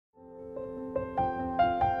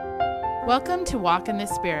Welcome to Walk in the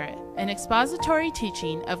Spirit, an expository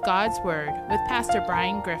teaching of God's Word with Pastor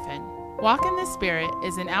Brian Griffin. Walk in the Spirit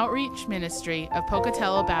is an outreach ministry of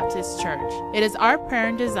Pocatello Baptist Church. It is our prayer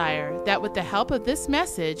and desire that with the help of this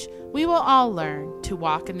message, we will all learn to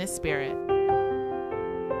walk in the Spirit.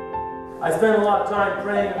 I spent a lot of time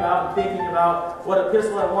praying about and thinking about what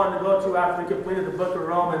epistle I wanted to go to after we completed the book of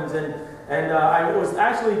Romans, and I was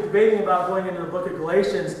actually debating about going into the book of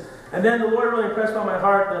Galatians. And then the Lord really impressed on my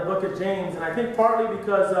heart the book of James. And I think partly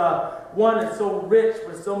because, one, it's so rich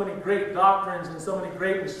with so many great doctrines and so many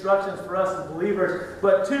great instructions for us as believers.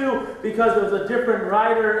 But two, because it was a different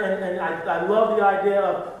writer. And I love the idea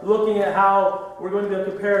of looking at how we're going to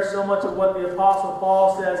compare so much of what the Apostle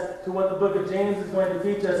Paul says to what the book of James is going to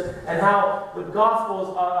teach us. And how the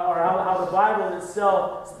Gospels are how the Bible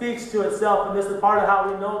itself speaks to itself. And this is part of how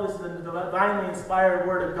we know this is the divinely inspired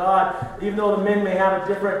Word of God. Even though the men may have a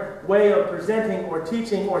different way of presenting or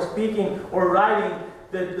teaching or speaking or writing,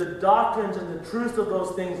 the doctrines and the truths of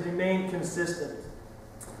those things remain consistent.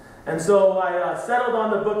 And so I settled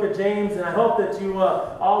on the book of James, and I hope that you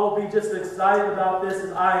all will be just as excited about this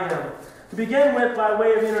as I am. To begin with, by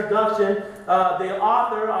way of introduction, the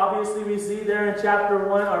author, obviously we see there in chapter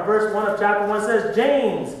 1, or verse 1 of chapter 1, says,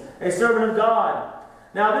 James, a servant of God.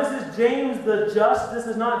 Now this is James the just. This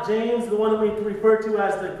is not James, the one that we refer to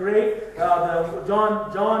as the great, the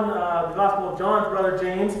Gospel of John's brother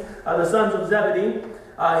James, the sons of Zebedee.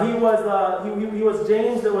 He was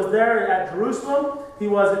James that was there at Jerusalem. He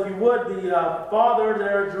was, if you would, the father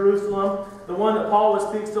there at Jerusalem, the one that Paul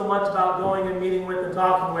speaks so much about going and meeting with and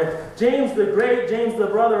talking with. James the great, James the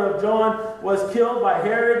brother of John, was killed by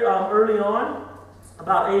Herod early on,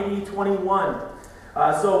 about AD 21.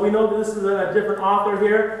 So we know that this is a different author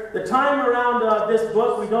here. The time around this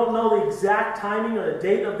book, we don't know the exact timing or the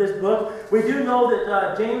date of this book. We do know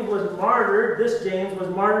that James was martyred. This James was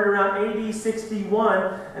martyred around AD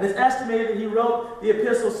 61, and it's estimated that he wrote the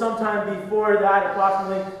epistle sometime before that,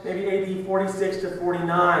 approximately maybe AD 46 to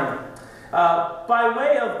 49. By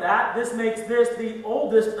way of that, this makes this the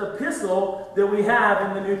oldest epistle that we have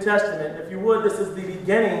in the New Testament. If you would, this is the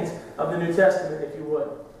beginnings of the New Testament, if you would.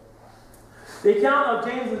 The account of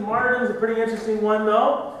James' martyrdom is a pretty interesting one,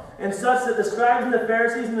 though, and such that the scribes and the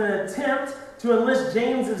Pharisees, in an attempt to enlist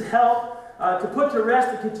James' help to put to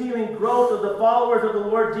rest the continuing growth of the followers of the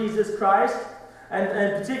Lord Jesus Christ, and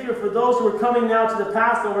in particular for those who were coming now to the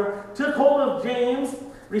Passover, took hold of James,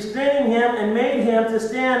 restraining him, and made him to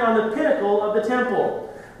stand on the pinnacle of the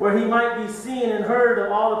temple, where he might be seen and heard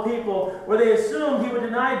of all the people, where they assumed he would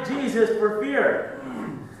deny Jesus for fear.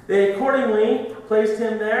 They accordingly placed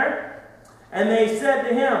him there. And they said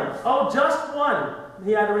to him, "O just one,"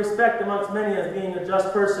 he had a respect amongst many as being a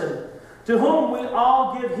just person, "to whom we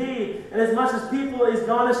all give heed, and as much as people is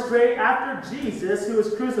gone astray after Jesus, who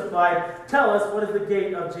was crucified, tell us what is the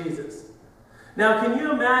gate of Jesus." Now, can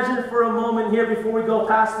you imagine for a moment here, before we go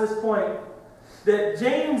past this point, that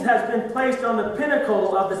James has been placed on the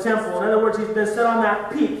pinnacle of the temple? In other words, he's been set on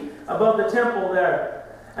that peak above the temple there.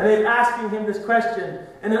 And they're asking him this question.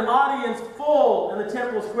 And an audience full in the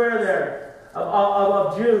temple square there.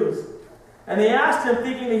 Of Jews. And they asked him,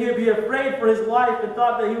 thinking that he would be afraid for his life, and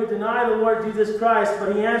thought that he would deny the Lord Jesus Christ,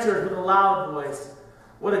 but he answered with a loud voice.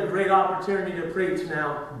 What a great opportunity to preach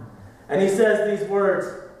now. And he says these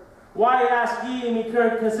words, "Why ask ye me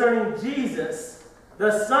concerning Jesus,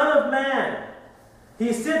 the Son of Man?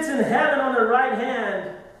 He sits in heaven on the right hand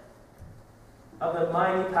of the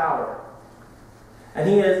mighty power. And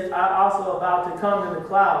he is also about to come in the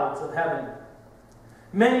clouds of heaven."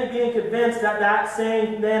 Many being convinced at that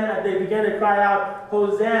saying, then they began to cry out,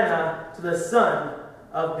 "Hosanna to the Son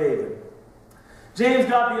of David." James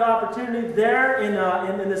got the opportunity there in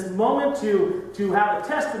this moment to have a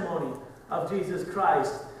testimony of Jesus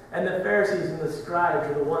Christ. And the Pharisees and the scribes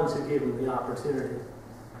are the ones who gave him the opportunity.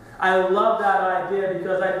 I love that idea,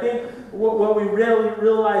 because I think what we really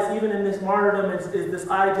realize even in this martyrdom is this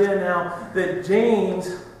idea now that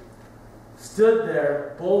James stood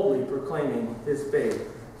there boldly proclaiming his faith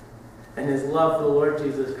and his love for the Lord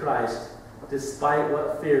Jesus Christ, despite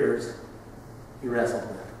what fears he wrestled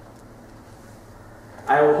with.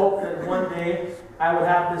 I will hope that one day I would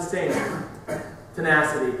have the same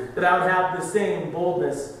tenacity, that I would have the same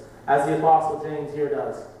boldness as the Apostle James here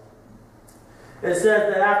does. It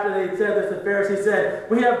says that after they said this, the Pharisees said,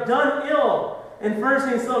 "We have done ill in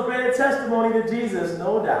furnishing so great a testimony to Jesus."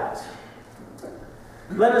 No doubt.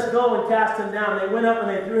 "Let us go and cast him down." They went up and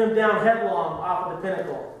they threw him down headlong off of the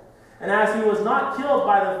pinnacle. And as he was not killed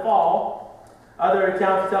by the fall, other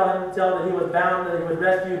accounts tell that he was bound, that he was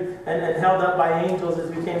rescued and held up by angels as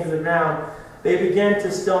he came to the ground. They began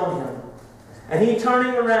to stone him. And he,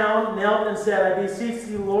 turning around, knelt and said, I beseech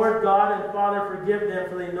thee, Lord God and Father, forgive them,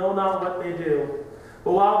 for they know not what they do.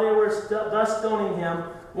 But while they were thus stoning him,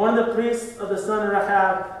 one of the priests of the son of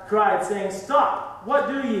Rahab cried, saying, Stop! What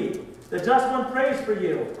do ye? The just one prays for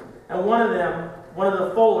you. And one of them, one of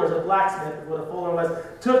the fullers, a blacksmith, what a fuller was,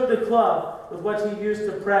 took the club with what he used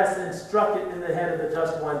to press and struck it in the head of the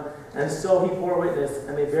just one. And so he bore witness,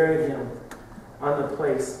 and they buried him on the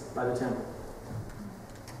place by the temple.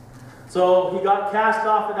 So he got cast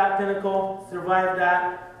off at that pinnacle, survived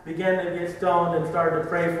that, began to get stoned, and started to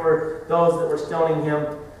pray for those that were stoning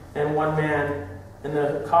him. And one man,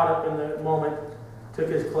 caught up in the moment, took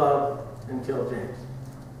his club and killed James.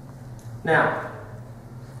 Now,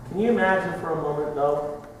 can you imagine for a moment,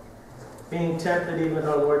 though, being tempted even as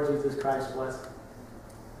our Lord Jesus Christ was?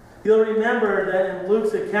 You'll remember that in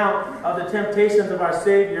Luke's account of the temptations of our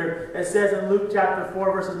Savior, it says in Luke chapter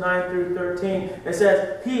 4, verses 9 through 13, it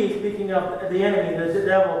says, he, speaking of the enemy, the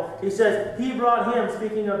devil, he says, he brought him,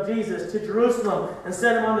 speaking of Jesus, to Jerusalem and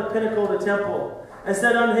set him on the pinnacle of the temple, and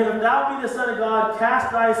said unto him, If thou be the Son of God,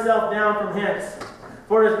 cast thyself down from hence.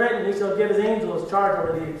 For it is written, He shall give His angels charge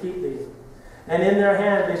over thee to keep thee. And in their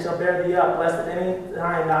hand they shall bear thee up, lest at any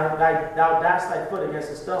time thou dash thy foot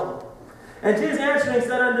against a stone. And Jesus answering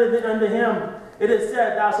said unto him, It is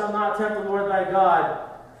said, Thou shalt not tempt the Lord thy God.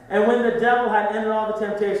 And when the devil had ended all the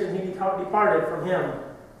temptation, he departed from him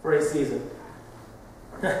for a season.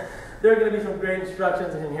 There are going to be some great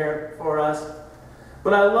instructions in here for us.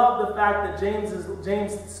 But I love the fact that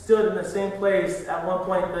James stood in the same place at one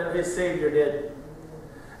point that his Savior did,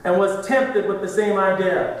 and was tempted with the same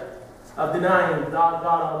idea of denying God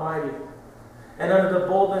Almighty. And under the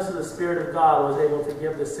boldness of the Spirit of God was able to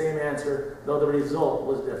give the same answer, though the result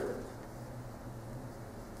was different.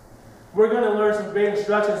 We're going to learn some great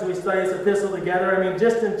instructions as we study this epistle together. I mean,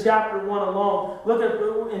 just in chapter 1 alone, look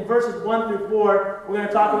at in verses 1 through 4, we're going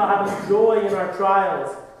to talk about having joy in our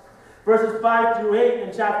trials. Verses 5 through 8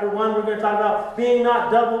 in chapter 1, we're going to talk about being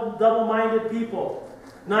not double-minded people.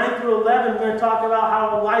 9 through 11, we're going to talk about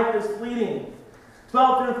how life is fleeting.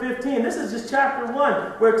 12 through 15, this is just chapter 1,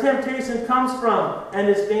 where temptation comes from and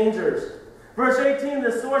its dangers. Verse 18,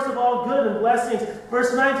 the source of all good and blessings.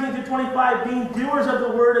 Verse 19 through 25, being doers of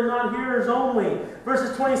the word and not hearers only.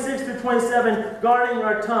 Verses 26 through 27, guarding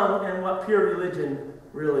our tongue and what pure religion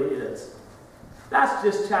really is. That's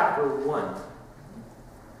just chapter 1.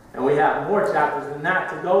 And we have more chapters than that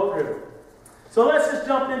to go through. So let's just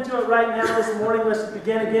jump into it right now this morning. Let's just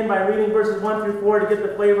begin again by reading verses 1 through 4 to get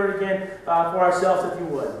the flavor again for ourselves, if you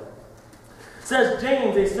would. It says,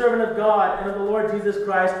 James, a servant of God and of the Lord Jesus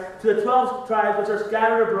Christ, to the 12 tribes which are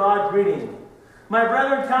scattered abroad, greeting. My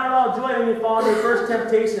brethren, count it all joy when you fall into your first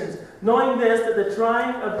temptations, knowing this, that the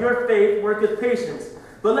trying of your faith worketh patience.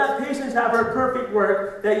 But let patience have her perfect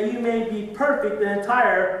work, that you may be perfect and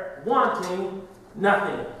entire, wanting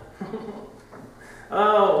nothing.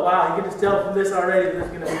 Oh, wow, you can just tell from this already that it's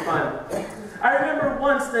going to be fun. I remember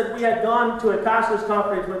once that we had gone to a pastor's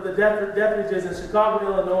conference with the Deathridges in Chicago,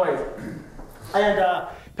 Illinois. And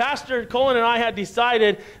Pastor Colin and I had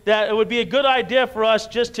decided that it would be a good idea for us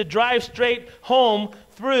just to drive straight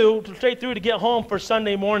through to get home for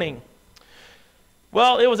Sunday morning.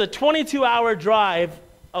 Well, it was a 22-hour drive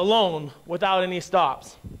alone without any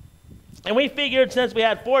stops. And we figured, since we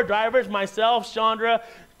had 4 drivers, myself, Chandra,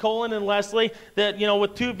 Colin, and Leslie, that,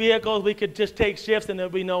 with 2 vehicles, we could just take shifts and there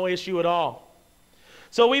would be no issue at all.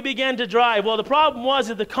 So we began to drive. Well, the problem was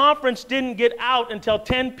that the conference didn't get out until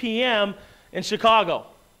 10 p.m. in Chicago,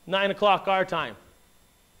 9 o'clock our time.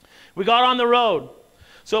 We got on the road.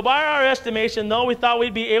 So by our estimation, though, we thought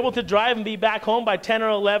we'd be able to drive and be back home by 10 or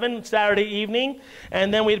 11 Saturday evening,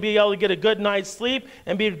 and then we'd be able to get a good night's sleep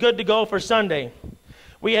and be good to go for Sunday.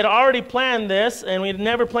 We had already planned this, and we had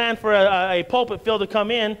never planned for a pulpit fill to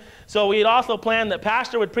come in, so we had also planned that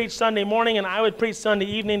Pastor would preach Sunday morning and I would preach Sunday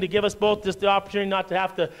evening to give us both just the opportunity not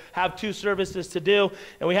to have 2 services to do,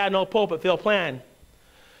 and we had no pulpit fill planned.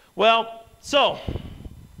 Well, so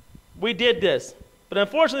we did this, but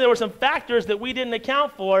unfortunately there were some factors that we didn't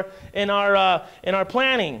account for in our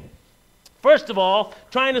planning. First of all,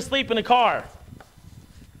 trying to sleep in a car,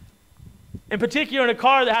 in particular in a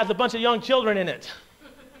car that has a bunch of young children in it.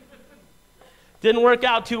 Didn't work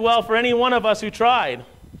out too well for any one of us who tried.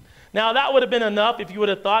 Now, that would have been enough if you would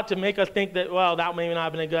have thought to make us think that, well, that may not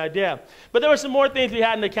have been a good idea. But there were some more things we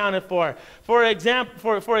hadn't accounted for. For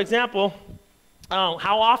example,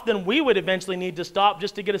 how often we would eventually need to stop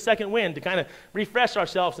just to get a second wind, to kind of refresh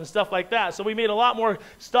ourselves and stuff like that. So we made a lot more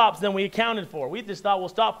stops than we accounted for. We just thought we'll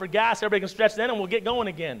stop for gas, everybody can stretch then, and we'll get going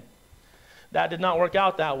again. That did not work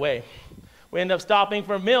out that way. We ended up stopping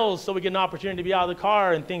for meals so we get an opportunity to be out of the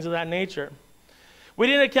car and things of that nature. We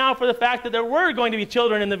didn't account for the fact that there were going to be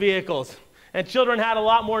children in the vehicles, and children had a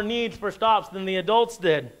lot more needs for stops than the adults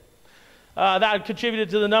did. That contributed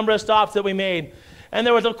to the number of stops that we made. And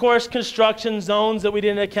there was, of course, construction zones that we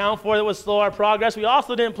didn't account for that would slow our progress. We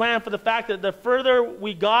also didn't plan for the fact that the further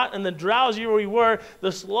we got and the drowsier we were,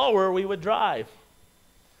 the slower we would drive.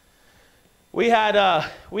 We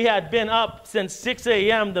had been up since 6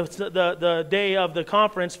 a.m. the day of the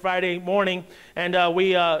conference, Friday morning, and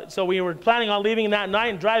so we were planning on leaving that night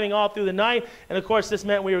and driving all through the night. And of course, this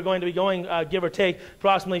meant we were going to be going, give or take,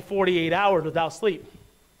 approximately 48 hours without sleep.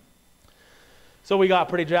 So we got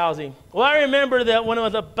pretty drowsy. Well, I remember that when it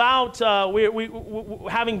was about,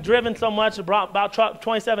 having driven so much, about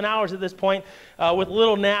 27 hours at this point, with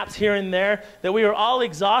little naps here and there, that we were all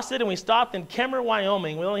exhausted, and we stopped in Kemmer,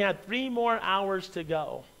 Wyoming. We only had 3 more hours to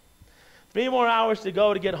go. 3 more hours to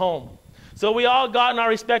go to get home. So we all got in our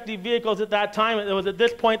respective vehicles at that time. It was at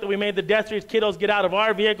this point that we made the Death Street kiddos get out of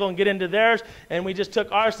our vehicle and get into theirs, and we just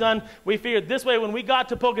took our son. We figured this way, when we got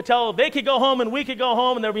to Pocatello, they could go home and we could go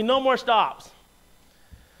home, and there would be no more stops.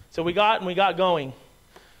 So we got going.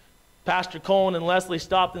 Pastor Cohen and Leslie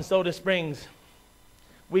stopped in Soda Springs.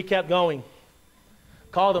 We kept going.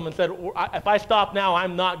 Called them and said, if I stop now,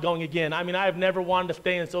 I'm not going again. I mean, I've never wanted to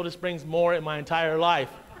stay in Soda Springs more in my entire life.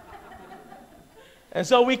 And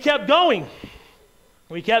so we kept going.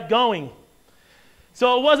 We kept going.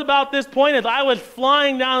 So it was about this point, as I was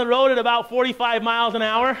flying down the road at about 45 miles an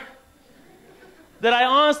hour, that I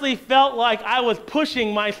honestly felt like I was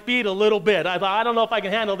pushing my speed a little bit. I thought, I don't know if I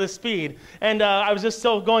can handle this speed. And I was just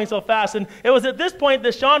going so fast. And it was at this point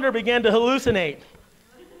that Chandra began to hallucinate.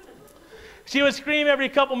 She would scream every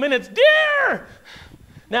couple minutes, "Deer!"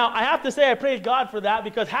 Now, I have to say I praise God for that,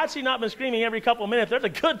 because had she not been screaming every couple minutes, there's a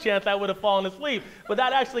good chance I would have fallen asleep. But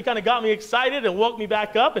that actually kind of got me excited and woke me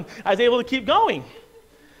back up, and I was able to keep going.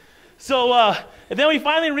 So and then we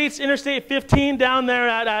finally reached Interstate 15 down there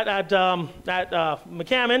at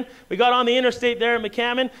McCammon. We got on the interstate there at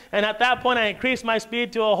McCammon, and at that point I increased my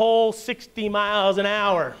speed to a whole 60 miles an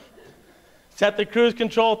hour. Set the cruise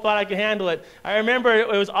control, thought I could handle it. I remember it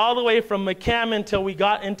was all the way from McCammon till we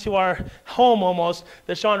got into our home almost,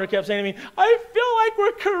 that Chandra kept saying to me, "I feel like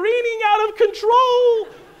we're careening out of control.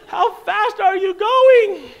 How fast are you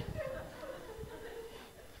going?"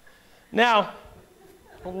 Now,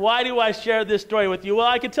 why do I share this story with you? Well,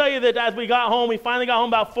 I can tell you that as we got home, we finally got home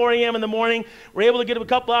about 4 a.m. in the morning. We were able to get a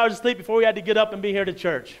couple hours of sleep before we had to get up and be here to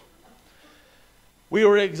church. We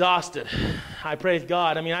were exhausted. I praise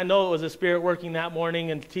God. I mean, I know it was the Spirit working that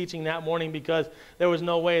morning and teaching that morning, because there was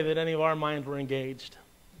no way that any of our minds were engaged.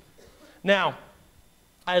 Now,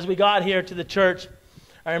 as we got here to the church,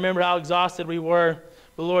 I remember how exhausted we were.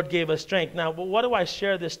 The Lord gave us strength. Now, what do I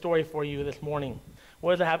share this story for you this morning?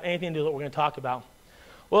 What does it have anything to do with what we're going to talk about?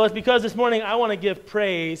 Well, it's because this morning I want to give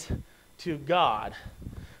praise to God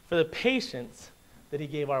for the patience that He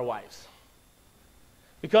gave our wives.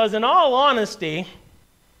 Because in all honesty,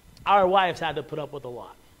 our wives had to put up with a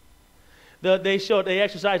lot. They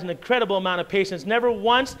exercised an incredible amount of patience. Never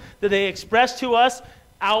once did they express to us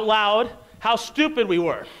out loud how stupid we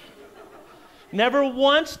were. Never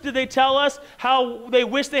once did they tell us how they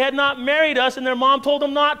wish they had not married us and their mom told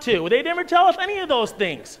them not to. They never tell us any of those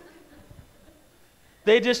things.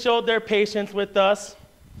 They just showed their patience with us,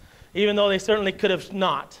 even though they certainly could have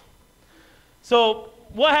not. So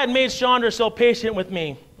what had made Chandra so patient with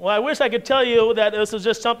me? Well, I wish I could tell you that this is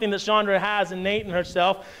just something that Chandra has innate in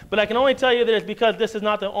herself, but I can only tell you that it's because this is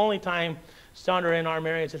not the only time Chandra in our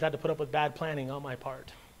marriage has had to put up with bad planning on my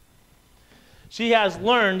part. She has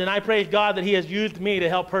learned, and I praise God that He has used me to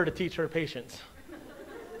help her to teach her patience.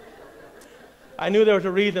 I knew there was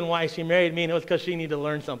a reason why she married me, and it was because she needed to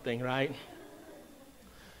learn something, right?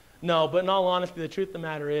 No, but in all honesty, the truth of the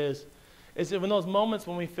matter is that in those moments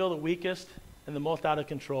when we feel the weakest and the most out of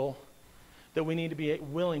control, that we need to be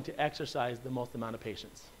willing to exercise the most amount of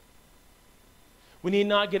patience. We need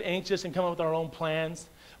not get anxious and come up with our own plans.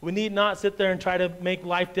 We need not sit there and try to make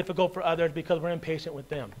life difficult for others because we're impatient with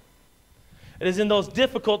them. It is in those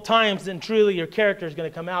difficult times that truly your character is going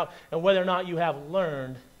to come out, and whether or not you have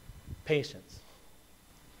learned patience.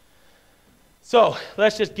 So,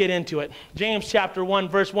 let's just get into it. James chapter 1,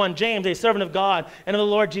 verse 1. James, a servant of God and of the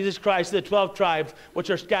Lord Jesus Christ, to the 12 tribes which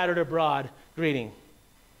are scattered abroad, greeting.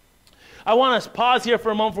 I want to pause here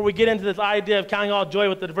for a moment before we get into this idea of counting all joy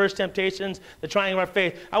with the diverse temptations, the trying of our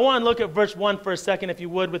faith. I want to look at verse 1 for a second, if you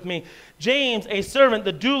would, with me. James, a servant,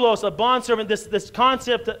 the doulos, a bondservant, this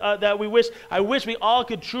concept that I wish we all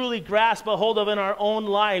could truly grasp a hold of in our own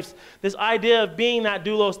lives, this idea of being that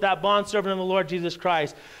doulos, that bondservant of the Lord Jesus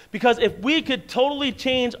Christ. Because if we could totally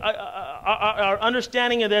change our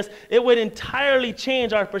understanding of this, it would entirely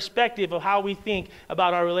change our perspective of how we think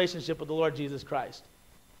about our relationship with the Lord Jesus Christ.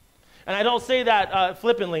 And I don't say that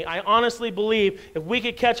flippantly. I honestly believe if we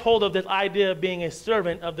could catch hold of this idea of being a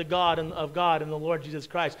servant of God and the Lord Jesus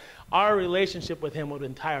Christ, our relationship with him would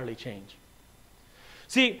entirely change.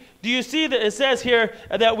 See, do you see that it says here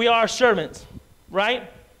that we are servants, right?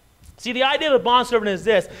 See, the idea of a bondservant is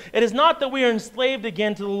this. It is not that we are enslaved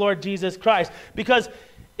again to the Lord Jesus Christ, because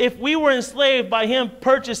if we were enslaved by him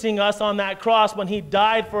purchasing us on that cross when he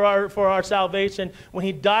died for our salvation, when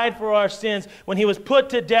he died for our sins, when he was put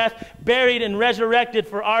to death, buried, and resurrected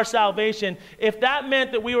for our salvation, if that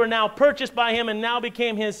meant that we were now purchased by him and now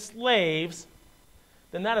became his slaves,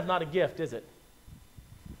 then that is not a gift, is it?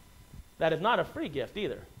 That is not a free gift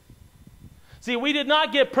either. See, we did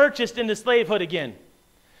not get purchased into slavehood again.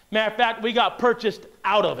 Matter of fact, we got purchased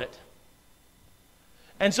out of it.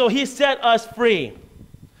 And so he set us free.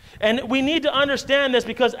 And we need to understand this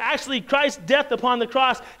because actually Christ's death upon the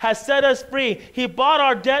cross has set us free. He bought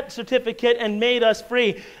our debt certificate and made us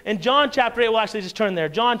free. In John chapter 8, we'll actually just turn there.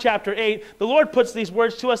 John chapter 8, the Lord puts these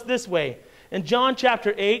words to us this way. In John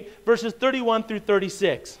chapter 8, verses 31 through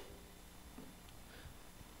 36.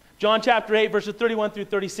 John chapter 8, verses 31 through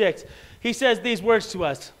 36. He says these words to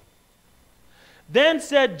us. Then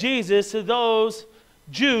said Jesus to those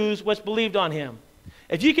Jews which believed on him,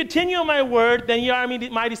 if ye continue in my word, then ye are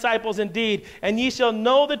my disciples indeed, and ye shall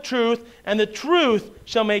know the truth, and the truth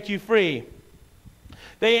shall make you free.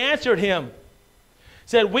 They answered him,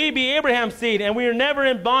 said, we be Abraham's seed, and we are never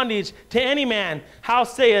in bondage to any man. How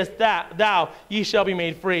sayest thou, ye shall be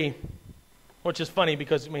made free? Which is funny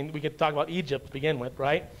because, we could talk about Egypt to begin with,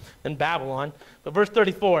 right? Then Babylon. But verse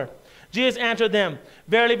 34, Jesus answered them,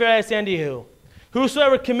 verily, verily, I say unto you,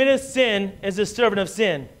 whosoever committeth sin is the servant of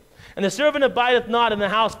sin. And the servant abideth not in the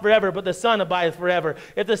house forever, but the Son abideth forever.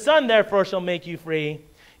 If the Son therefore shall make you free,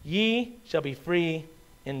 ye shall be free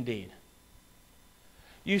indeed.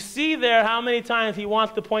 You see there how many times he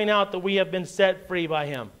wants to point out that we have been set free by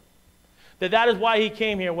him. That is why he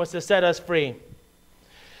came here, was to set us free.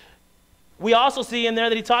 We also see in there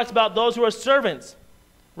that he talks about those who are servants,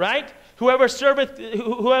 right? Whosoever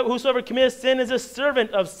commits sin is a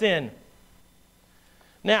servant of sin.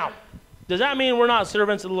 Now, does that mean we're not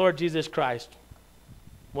servants of the Lord Jesus Christ?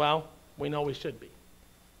 Well, we know we should be.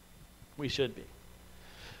 We should be.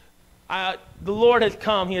 The Lord has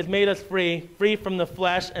come. He has made us free from the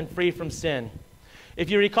flesh and free from sin. If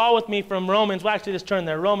you recall with me from Romans, we'll actually just turn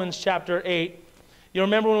there, Romans chapter 8. You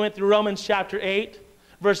remember when we went through Romans chapter 8,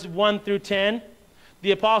 verses 1 through 10?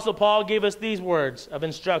 The Apostle Paul gave us these words of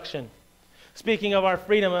instruction. Speaking of our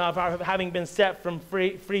freedom, of our having been set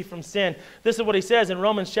free from sin. This is what he says in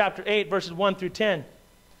Romans chapter 8, verses 1 through 10.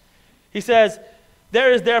 He says,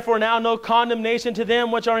 there is therefore now no condemnation to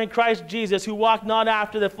them which are in Christ Jesus, who walk not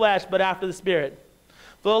after the flesh, but after the Spirit.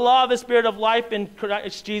 For the law of the Spirit of life in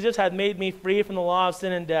Christ Jesus hath made me free from the law of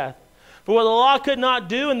sin and death. For what the law could not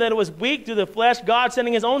do, and that it was weak through the flesh, God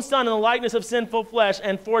sending his own Son in the likeness of sinful flesh,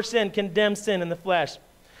 and for sin condemned sin in the flesh,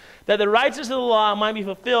 that the righteousness of the law might be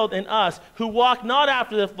fulfilled in us, who walk not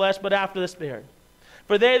after the flesh, but after the Spirit.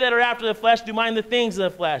 For they that are after the flesh do mind the things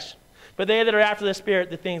of the flesh, but they that are after the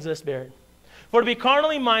Spirit, the things of the Spirit. For to be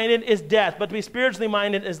carnally minded is death, but to be spiritually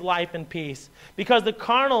minded is life and peace. Because the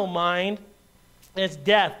carnal mind is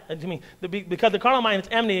death. Because the carnal mind is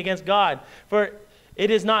enmity against God. For it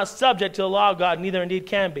is not subject to the law of God, neither indeed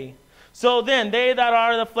can be. So then, they that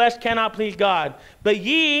are in the flesh cannot please God. But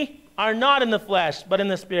ye are not in the flesh, but in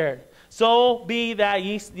the Spirit. So be that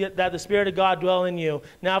the Spirit of God dwell in you.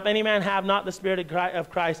 Now, if any man have not the Spirit of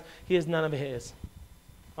Christ, he is none of his.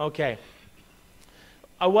 Okay.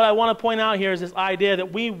 What I want to point out here is this idea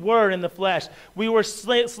that we were in the flesh. We were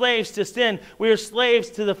slaves to sin. We were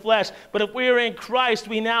slaves to the flesh. But if we are in Christ,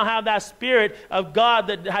 we now have that Spirit of God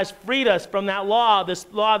that has freed us from that law, this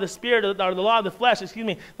law of the Spirit, or the law of the flesh,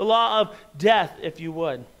 the law of death, if you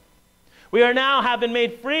would. We are now have been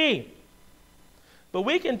made free. But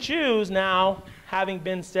we can choose now, having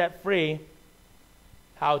been set free,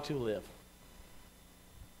 how to live.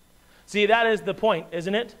 See, that is the point,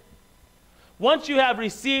 isn't it? Once you have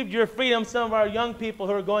received your freedom, some of our young people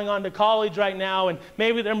who are going on to college right now, and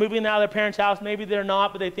maybe they're moving out of their parents' house, maybe they're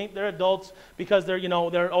not, but they think they're adults because they're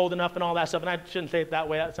old enough and all that stuff. And I shouldn't say it that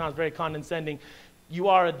way. That sounds very condescending. You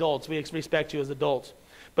are adults. We respect you as adults.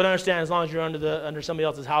 But understand, as long as you're under somebody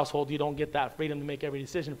else's household, you don't get that freedom to make every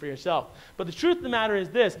decision for yourself. But the truth of the matter is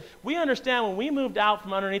this. We understand when we moved out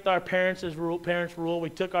from underneath our parents' rule, we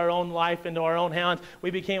took our own life into our own hands.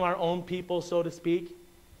 We became our own people, so to speak.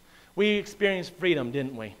 We experienced freedom,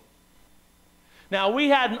 didn't we? Now, we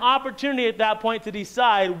had an opportunity at that point to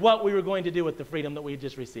decide what we were going to do with the freedom that we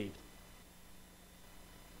just received.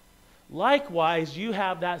 Likewise, you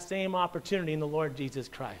have that same opportunity in the Lord Jesus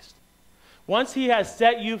Christ. Once he has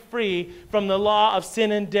set you free from the law of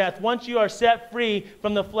sin and death, once you are set free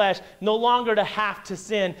from the flesh, no longer to have to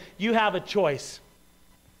sin, you have a choice.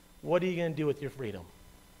 What are you going to do with your freedom?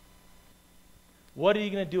 What are you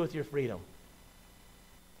going to do with your freedom?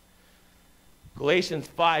 Galatians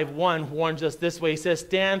 5:1 warns us this way. He says,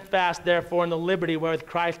 "Stand fast, therefore, in the liberty wherewith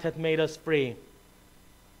Christ hath made us free.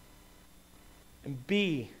 And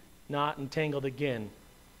be not entangled again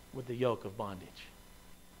with the yoke of bondage."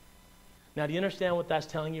 Now, do you understand what that's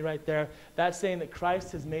telling you right there? That's saying that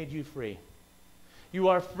Christ has made you free. You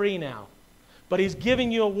are free now. But he's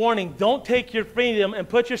giving you a warning. Don't take your freedom and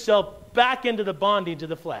put yourself back into the bondage of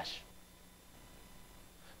the flesh.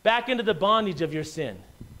 Back into the bondage of your sin.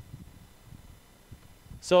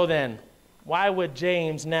 So then, why would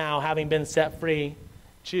James now, having been set free,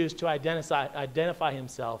 choose to identify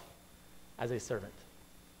himself as a servant?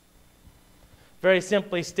 Very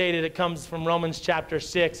simply stated, it comes from Romans chapter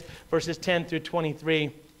 6, verses 10 through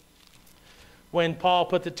 23, when Paul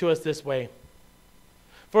puts it to us this way.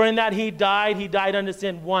 "For in that he died unto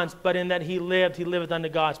sin once, but in that he liveth unto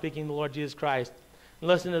God," speaking of the Lord Jesus Christ. And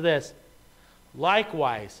listen to this.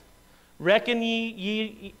 "Likewise, reckon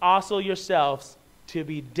ye also yourselves to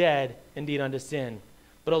be dead indeed unto sin,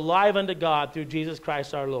 but alive unto God through Jesus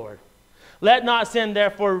Christ our Lord. Let not sin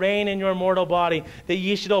therefore reign in your mortal body, that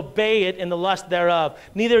ye should obey it in the lust thereof.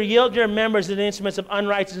 Neither yield your members as instruments of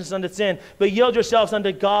unrighteousness unto sin, but yield yourselves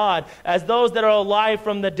unto God, as those that are alive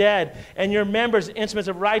from the dead, and your members instruments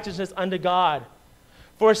of righteousness unto God.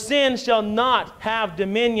 For sin shall not have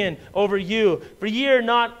dominion over you, for ye are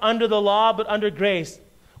not under the law, but under grace.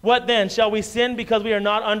 What then? Shall we sin because we are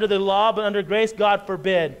not under the law, but under grace? God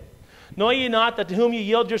forbid. Know ye not that to whom ye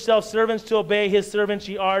yield yourselves servants to obey, his servants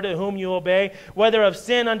ye are to whom you obey, whether of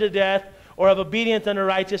sin unto death, or of obedience unto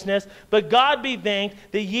righteousness? But God be thanked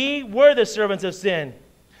that ye were the servants of sin.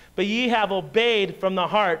 But ye have obeyed from the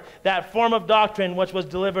heart that form of doctrine which was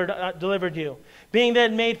delivered you. Being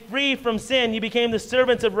then made free from sin, ye became the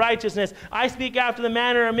servants of righteousness. I speak after the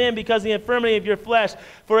manner of men because of the infirmity of your flesh.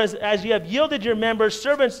 For as ye have yielded your members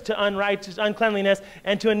servants to uncleanliness,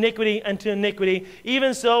 and to iniquity,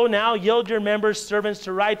 even so now yield your members servants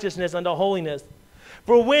to righteousness unto holiness.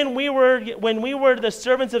 For when we were the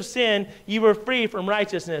servants of sin, ye were free from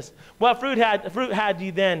righteousness. What fruit had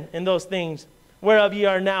ye then in those things, whereof ye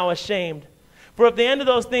are now ashamed? For if the end of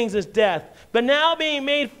those things is death, but now being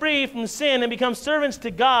made free from sin and become servants to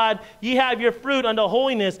God, ye have your fruit unto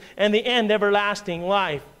holiness, and the end everlasting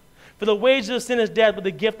life. For the wages of sin is death, but the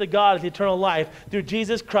gift of God is eternal life through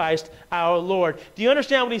Jesus Christ our Lord." Do you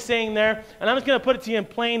understand what he's saying there? And I'm just going to put it to you in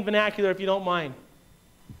plain vernacular if you don't mind.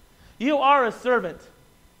 You are a servant.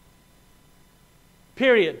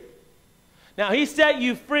 Period. Now, he set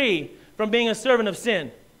you free from being a servant of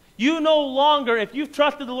sin. You no longer, if you've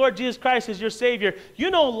trusted the Lord Jesus Christ as your Savior,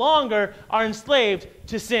 you no longer are enslaved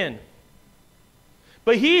to sin.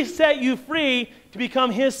 But he set you free to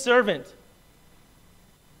become his servant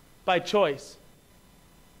by choice.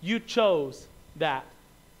 You chose that.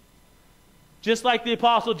 Just like the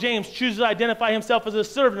Apostle James chooses to identify himself as a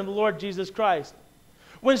servant of the Lord Jesus Christ.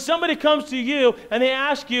 When somebody comes to you and they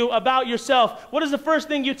ask you about yourself, what is the first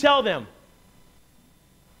thing you tell them?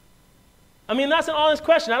 I mean, that's an honest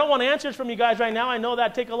question. I don't want answers from you guys right now. I know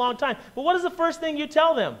that'd take a long time. But what is the first thing you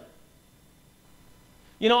tell them?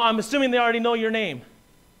 You know, I'm assuming they already know your name.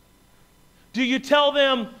 Do you tell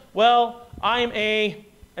them, well, I'm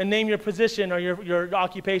and name your position or your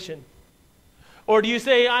occupation? Or do you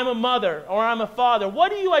say, I'm a mother or I'm a father?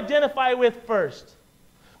 What do you identify with first?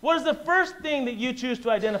 What is the first thing that you choose to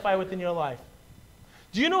identify with in your life?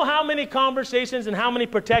 Do you know how many conversations and how many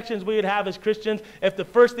protections we would have as Christians if the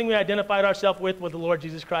first thing we identified ourselves with was the Lord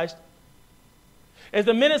Jesus Christ? If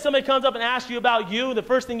the minute somebody comes up and asks you about you, the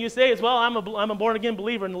first thing you say is, well, I'm a born-again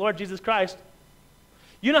believer in the Lord Jesus Christ.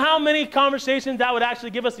 You know how many conversations that would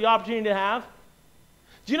actually give us the opportunity to have?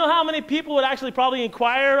 Do you know how many people would actually probably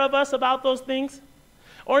inquire of us about those things?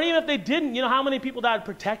 Or even if they didn't, you know how many people that would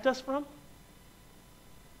protect us from?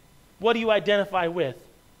 What do you identify with?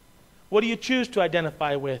 What do you choose to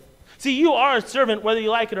identify with? See, you are a servant whether you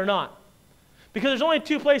like it or not. Because there's only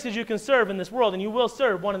two places you can serve in this world, and you will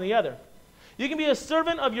serve one or the other. You can be a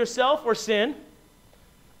servant of yourself or sin,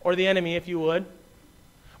 or the enemy if you would,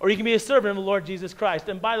 or you can be a servant of the Lord Jesus Christ.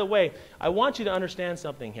 And by the way, I want you to understand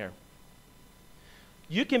something here.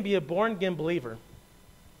 You can be a born-again believer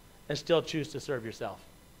and still choose to serve yourself.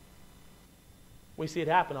 We see it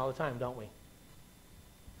happen all the time, don't we?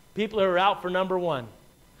 People who are out for number one.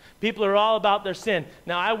 People are all about their sin.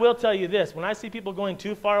 Now, I will tell you this. When I see people going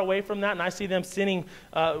too far away from that and I see them sinning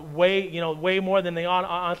way more than they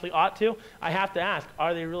honestly ought to, I have to ask,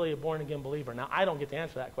 are they really a born-again believer? Now, I don't get to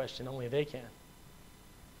answer that question. Only they can.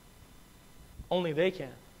 Only they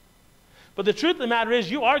can. But the truth of the matter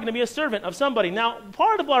is you are going to be a servant of somebody. Now,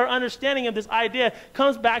 part of our understanding of this idea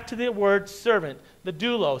comes back to the word servant, the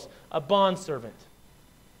doulos, a bondservant.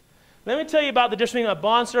 Let me tell you about the difference between a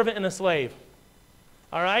bondservant and a slave.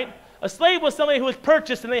 All right? A slave was somebody who was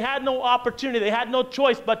purchased and they had no opportunity. They had no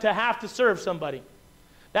choice but to have to serve somebody.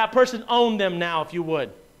 That person owned them now, if you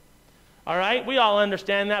would. All right? We all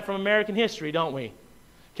understand that from American history, don't we?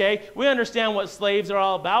 Okay? We understand what slaves are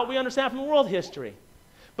all about. We understand from world history.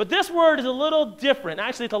 But this word is a little different.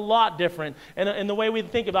 Actually, it's a lot different in the way we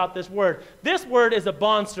think about this word. This word is a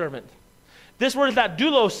bondservant. This word is that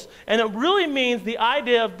doulos, and it really means the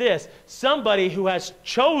idea of this: somebody who has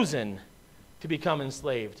chosen to become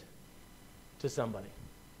enslaved to somebody.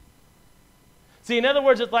 See, in other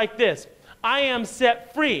words, it's like this. I am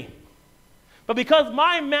set free. But because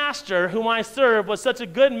my master, whom I serve, was such a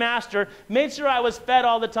good master, made sure I was fed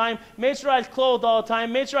all the time, made sure I was clothed all the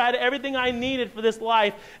time, made sure I had everything I needed for this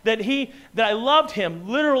life, that I loved him,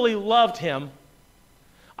 literally loved him,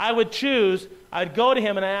 I would go to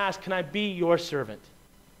him and I ask, can I be your servant?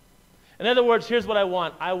 In other words, here's what I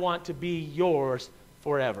want. I want to be yours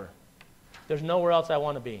forever. There's nowhere else I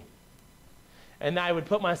want to be. And I would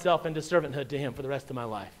put myself into servanthood to him for the rest of my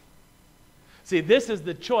life. See, this is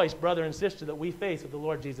the choice, brother and sister, that we face with the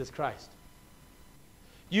Lord Jesus Christ.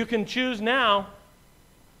 You can choose now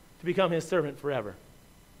to become his servant forever.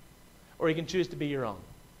 Or you can choose to be your own.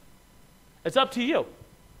 It's up to you.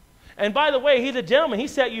 And by the way, he's a gentleman. He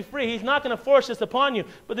set you free. He's not going to force this upon you.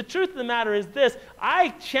 But the truth of the matter is this: I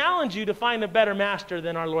challenge you to find a better master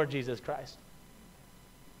than our Lord Jesus Christ.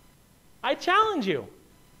 I challenge you.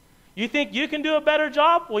 You think you can do a better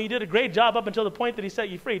job? Well, you did a great job up until the point that he set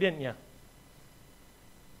you free, didn't you?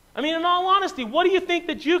 I mean, in all honesty, what do you think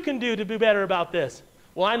that you can do to be better about this?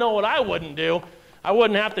 Well, I know what I wouldn't do. I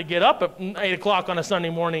wouldn't have to get up at 8 o'clock on a Sunday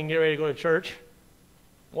morning and get ready to go to church.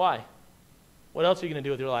 Why? What else are you going to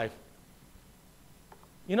do with your life?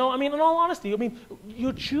 You know, I mean, in all honesty,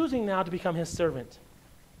 you're choosing now to become his servant.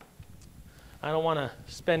 I don't want to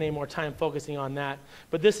spend any more time focusing on that.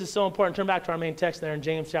 But this is so important. Turn back to our main text there in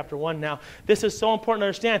James chapter 1 now. This is so important to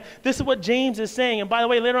understand. This is what James is saying. And by the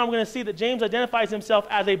way, later on I'm going to see that James identifies himself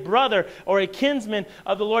as a brother or a kinsman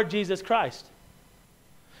of the Lord Jesus Christ.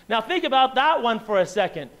 Now think about that one for a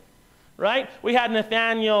second. Right? We had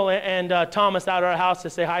Nathaniel and Thomas out at our house to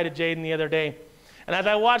say hi to Jaden the other day. And as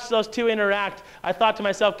I watched those two interact, I thought to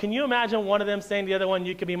myself, can you imagine one of them saying to the other one,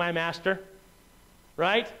 you could be my master?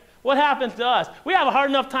 Right? What happens to us? We have a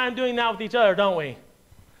hard enough time doing that with each other, don't we?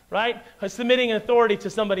 Right? Submitting authority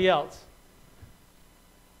to somebody else.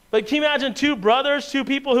 But can you imagine two brothers, two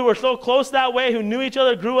people who were so close that way, who knew each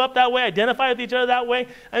other, grew up that way, identified with each other that way?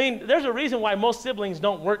 I mean, there's a reason why most siblings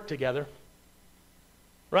don't work together.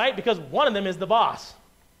 Right? Because one of them is the boss.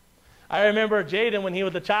 I remember Jaden, when he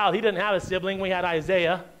was a child, he didn't have a sibling. We had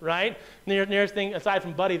Isaiah, right? Nearest thing aside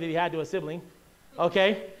from Buddy that he had to a sibling.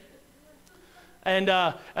 Okay? And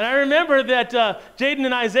I remember that Jaden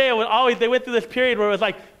and Isaiah they went through this period where it was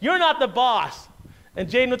like, you're not the boss. And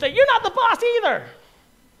Jaden would say, you're not the boss either.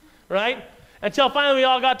 Right? Until finally we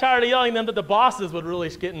all got tired of yelling at them that the bosses would really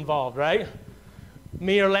get involved, right?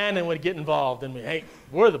 Me or Landon would get involved and hey,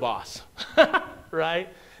 we're the boss. Right?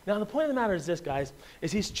 Now the point of the matter is this, guys,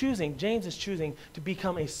 is James is choosing to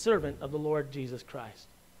become a servant of the Lord Jesus Christ.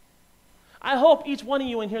 I hope each one of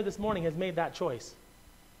you in here this morning has made that choice.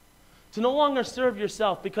 To no longer serve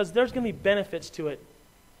yourself, because there's going to be benefits to it,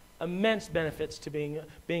 immense benefits to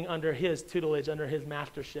being under his tutelage, under his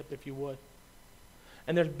mastership, if you would.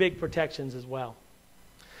 And there's big protections as well.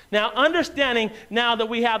 Now, understanding now that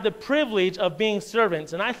we have the privilege of being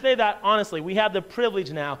servants, and I say that honestly, we have the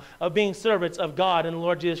privilege now of being servants of God and the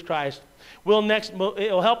Lord Jesus Christ.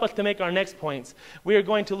 It'll help us to make our next points. We are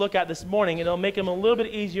going to look at this morning, and it'll make them a little bit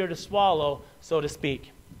easier to swallow, so to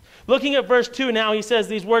speak. Looking at verse 2 now, he says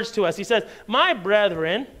these words to us. He says, my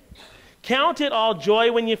brethren, count it all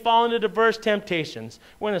joy when you fall into diverse temptations.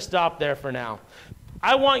 We're going to stop there for now.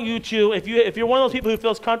 I want you to, if you're one of those people who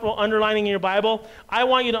feels comfortable underlining in your Bible, I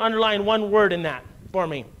want you to underline one word in that for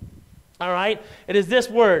me. All right? It is this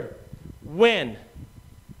word, When.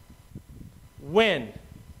 When.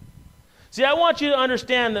 See, I want you to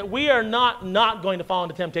understand that we are not going to fall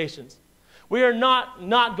into temptations. We are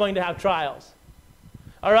not going to have trials.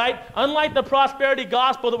 All right? Unlike the prosperity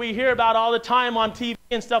gospel that we hear about all the time on TV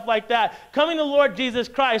and stuff like that, coming to the Lord Jesus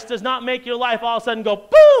Christ does not make your life all of a sudden go,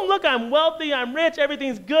 boom, look, I'm wealthy, I'm rich,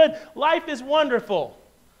 everything's good, life is wonderful.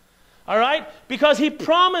 All right? Because he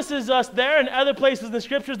promises us there and other places in the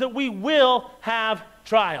scriptures that we will have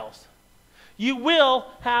trials. You will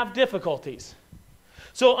have difficulties.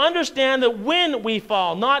 So understand that when we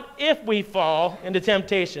fall, not if we fall into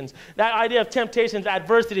temptations. That idea of temptations,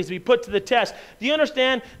 adversities, we put to the test. Do you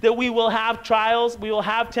understand that we will have trials, we will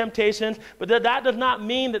have temptations, but that does not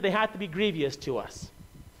mean that they have to be grievous to us.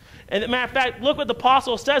 And as a matter of fact, look what the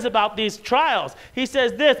apostle says about these trials. He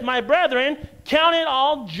says this, my brethren, count it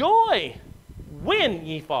all joy when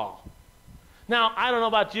ye fall. Now, I don't know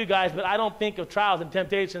about you guys, but I don't think of trials and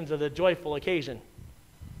temptations as a joyful occasion.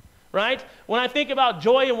 Right? When I think about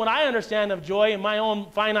joy and what I understand of joy in my own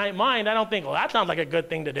finite mind, I don't think, well, that sounds like a good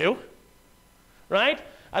thing to do. Right?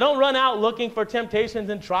 I don't run out looking for temptations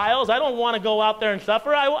and trials. I don't want to go out there and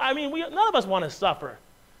suffer. I mean, none of us want to suffer.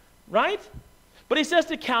 Right? But he says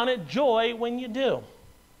to count it joy when you do.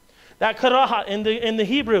 That karaha in the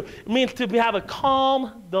Hebrew means to have a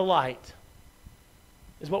calm delight,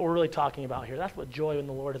 is what we're really talking about here. That's what joy in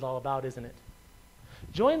the Lord is all about, isn't it?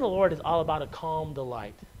 Joy in the Lord is all about a calm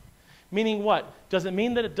delight. Meaning what? Does it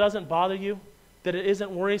mean that it doesn't bother you? That it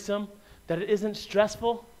isn't worrisome? That it isn't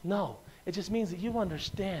stressful? No. It just means that you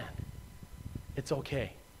understand. It's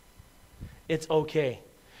okay. It's okay.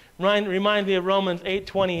 Remind me of Romans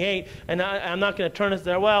 8:28, and I'm not going to turn us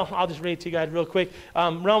there. Well, I'll just read it to you guys real quick.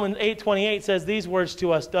 Romans 8:28 says these words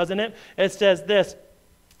to us, doesn't it? It says this,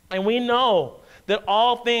 and we know that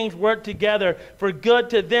all things work together for good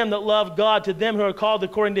to them that love God, to them who are called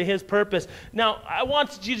according to his purpose. Now, I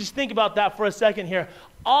want you to just think about that for a second here.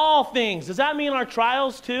 All things, does that mean our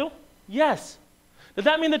trials too? Yes. Does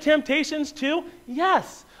that mean the temptations too?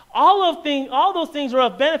 Yes. All those things are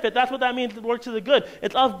of benefit. That's what that means, to work to the good.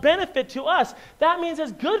 It's of benefit to us. That means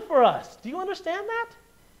it's good for us. Do you understand that?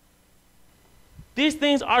 These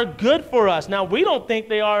things are good for us. Now, we don't think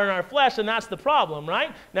they are in our flesh, and that's the problem,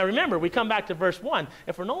 right? Now, remember, we come back to verse 1.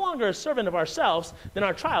 If we're no longer a servant of ourselves, then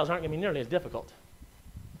our trials aren't going to be nearly as difficult.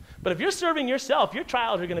 But if you're serving yourself, your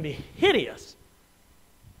trials are going to be hideous.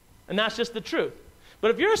 And that's just the truth.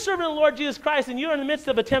 But if you're a servant of the Lord Jesus Christ and you're in the midst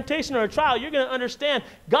of a temptation or a trial, you're going to understand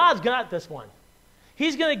God's got this one.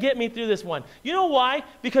 He's going to get me through this one. You know why?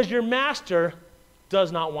 Because your master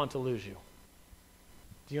does not want to lose you.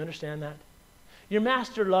 Do you understand that? Your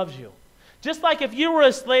master loves you. Just like if you were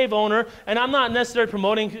a slave owner, and I'm not necessarily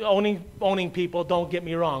promoting owning people, don't get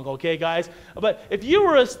me wrong, okay, guys? But if you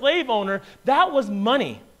were a slave owner, that was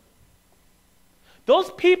money.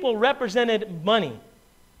 Those people represented money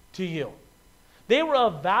to you. They were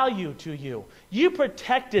of value to you. You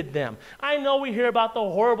protected them. I know we hear about the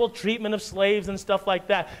horrible treatment of slaves and stuff like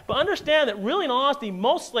that, but understand that really, in all honesty,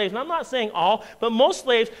 most slaves, and I'm not saying all, but most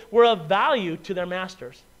slaves were of value to their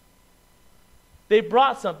masters. They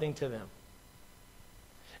brought something to them.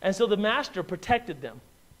 And so the master protected them,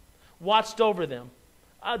 watched over them.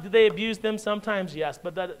 Did they abuse them? Sometimes, yes,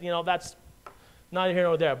 but that's neither here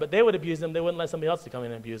nor there. But they would abuse them. They wouldn't let somebody else to come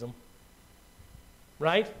in and abuse them.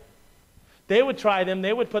 Right? They would try them.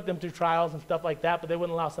 They would put them through trials and stuff like that, but they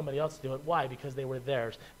wouldn't allow somebody else to do it. Why? Because they were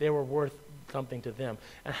theirs. They were worth something to them.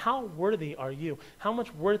 And how worthy are you? How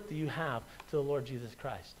much worth do you have to the Lord Jesus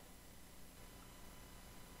Christ?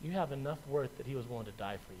 You have enough worth that he was willing to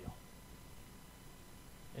die for you.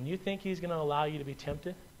 And you think he's going to allow you to be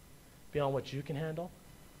tempted beyond what you can handle?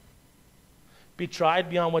 Be tried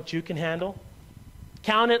beyond what you can handle?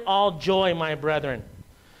 Count it all joy, my brethren.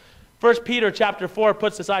 1 Peter chapter 4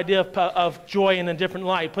 puts this idea of joy in a different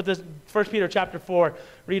light. Put this, 1 Peter chapter 4,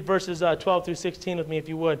 read verses 12 through 16 with me if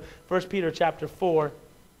you would. 1 Peter chapter 4.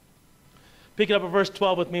 Pick it up at verse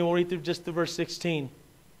 12 with me. We'll read through just to verse 16.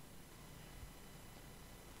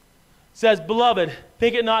 It says, beloved,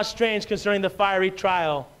 think it not strange concerning the fiery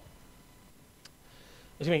trial.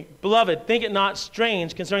 Beloved, think it not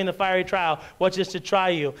strange concerning the fiery trial, which is to try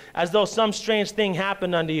you, as though some strange thing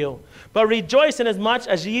happened unto you. But rejoice inasmuch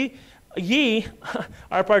as ye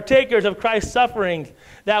are partakers of Christ's sufferings,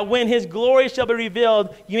 that when his glory shall be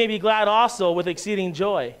revealed, ye may be glad also with exceeding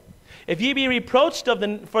joy. If ye be reproached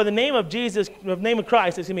for the name of Jesus, the name of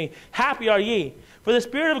Christ, happy are ye. For the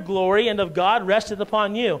Spirit of glory and of God resteth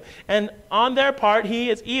upon you. And on their part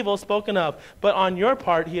he is evil spoken of, but on your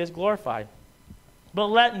part he is glorified. But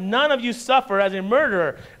let none of you suffer as a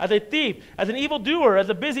murderer, as a thief, as an evildoer, as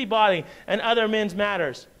a busybody, and other men's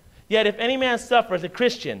matters. Yet if any man suffers, a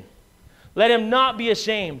Christian, let him not be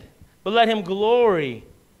ashamed, but let him glory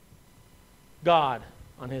God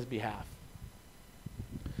on his behalf.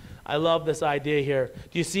 I love this idea here.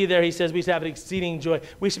 Do you see there? He says we should have an exceeding joy.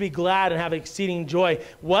 We should be glad and have exceeding joy.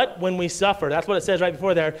 What? When we suffer. That's what it says right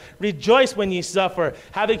before there. Rejoice when you suffer.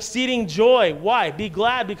 Have exceeding joy. Why? Be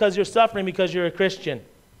glad because you're suffering because you're a Christian.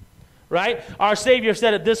 Right? Our Savior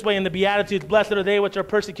said it this way in the Beatitudes, blessed are they which are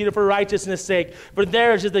persecuted for righteousness' sake, for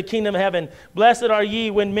theirs is the kingdom of heaven. Blessed are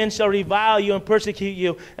ye when men shall revile you and persecute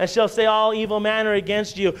you, and shall say all evil manner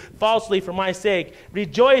against you falsely for my sake.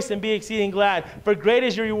 Rejoice and be exceeding glad, for great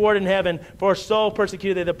is your reward in heaven, for so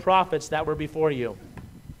persecuted they the prophets that were before you.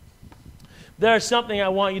 There's something I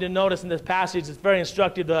want you to notice in this passage that's very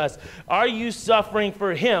instructive to us. Are you suffering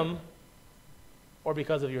for him or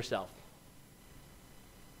because of yourself?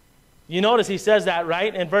 You notice he says that,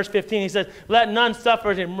 right? In verse 15, he says, let none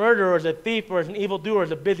suffer as a murderer, or as a thief, or as an evildoer, or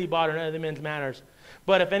as a busybody in other men's matters.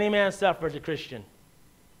 But if any man suffers, a Christian.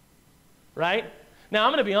 Right? Now, I'm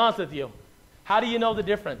going to be honest with you. How do you know the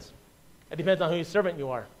difference? It depends on whose servant you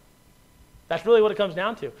are. That's really what it comes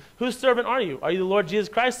down to. Whose servant are you? Are you the Lord Jesus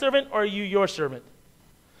Christ's servant, or are you your servant?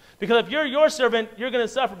 Because if you're your servant, you're going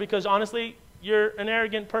to suffer because, honestly, you're an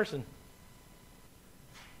arrogant person.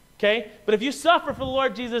 Okay? But if you suffer for the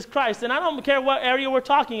Lord Jesus Christ, and I don't care what area we're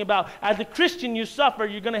talking about, as a Christian you suffer,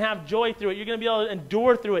 you're going to have joy through it. You're going to be able to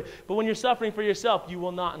endure through it. But when you're suffering for yourself, you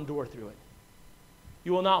will not endure through it.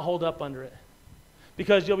 You will not hold up under it.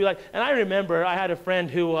 Because you'll be like, and I remember I had a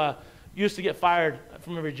friend who used to get fired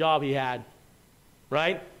from every job he had.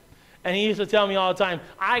 Right? And he used to tell me all the time,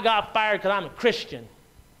 I got fired because I'm a Christian.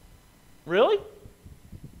 Really?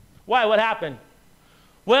 Why? What happened?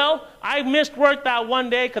 Well, I missed work that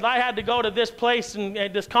one day because I had to go to this place and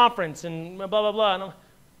this conference and blah, blah, blah. And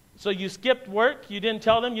so you skipped work? You didn't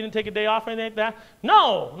tell them? You didn't take a day off or anything like that?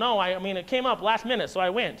 No. I mean, it came up last minute, so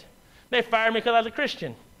I went. They fired me because I was a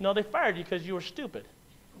Christian. No, they fired you because you were stupid.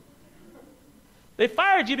 They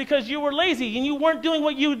fired you because you were lazy and you weren't doing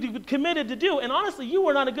what you committed to do. And honestly, you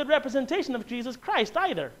were not a good representation of Jesus Christ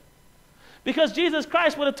either. Because Jesus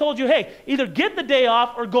Christ would have told you, hey, either get the day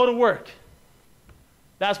off or go to work.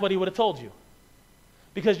 That's what he would have told you.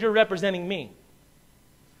 Because you're representing me.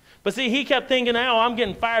 But see, he kept thinking, oh, I'm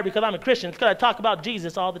getting fired because I'm a Christian. It's because I talk about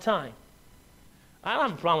Jesus all the time. I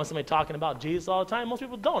don't have a problem with somebody talking about Jesus all the time. Most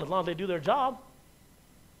people don't, as long as they do their job.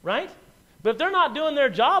 Right? But if they're not doing their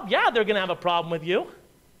job, yeah, they're going to have a problem with you.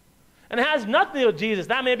 And it has nothing to do with Jesus.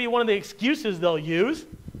 That may be one of the excuses they'll use,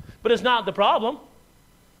 but it's not the problem.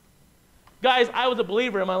 Guys, I was a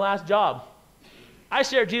believer in my last job. I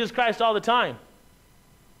shared Jesus Christ all the time.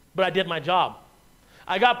 But I did my job.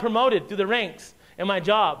 I got promoted through the ranks in my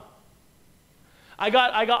job. I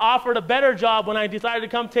got offered a better job when I decided to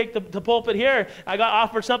come take the pulpit here. I got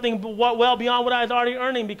offered something well beyond what I was already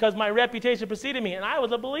earning because my reputation preceded me. And I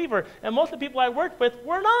was a believer. And most of the people I worked with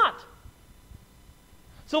were not.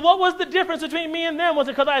 So what was the difference between me and them? Was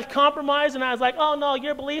it because I was compromised and I was like, oh, no,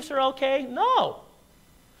 your beliefs are okay? No.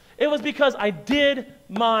 It was because I did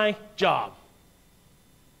my job.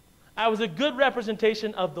 I was a good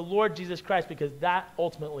representation of the Lord Jesus Christ because that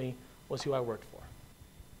ultimately was who I worked for.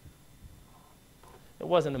 It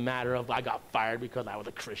wasn't a matter of I got fired because I was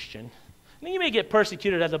a Christian. And you may get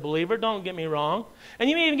persecuted as a believer, don't get me wrong. And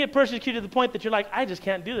you may even get persecuted to the point that you're like, I just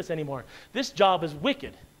can't do this anymore. This job is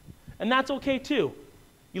wicked. And that's okay too.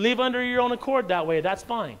 You leave under your own accord that way, that's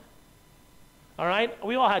fine. All right?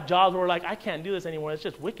 We all had jobs where we're like, I can't do this anymore, it's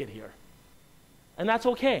just wicked here. And that's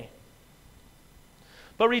okay.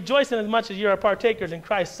 But rejoice in as much as you are partakers in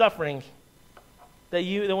Christ's suffering, that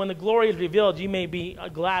when the glory is revealed, you may be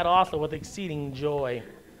glad also with exceeding joy.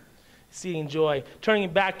 Exceeding joy.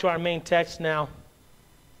 Turning back to our main text now.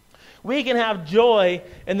 We can have joy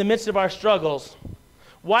in the midst of our struggles.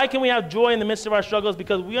 Why can we have joy in the midst of our struggles?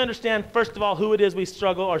 Because we understand, first of all, who it is we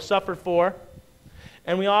struggle or suffer for.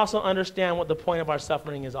 And we also understand what the point of our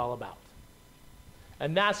suffering is all about.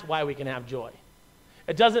 And that's why we can have joy.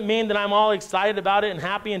 It doesn't mean that I'm all excited about it and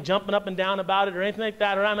happy and jumping up and down about it or anything like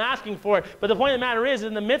that, or I'm asking for it. But the point of the matter is,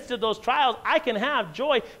 in the midst of those trials, I can have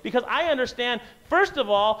joy because I understand, first of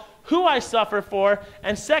all, who I suffer for,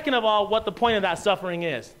 and second of all, what the point of that suffering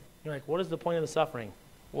is. You're like, what is the point of the suffering?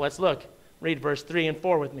 Well, let's look. Read verse 3 and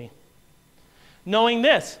 4 with me. Knowing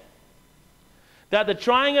this, that the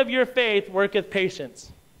trying of your faith worketh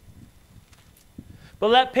patience. But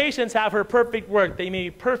let patience have her perfect work, that you may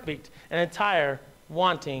be perfect and entire,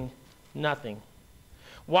 wanting nothing.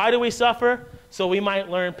 Why do we suffer? So we might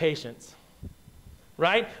learn patience.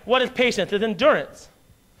 Right? What is patience? It's endurance.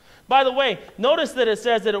 By the way, notice that it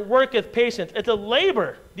says that it worketh patience. It's a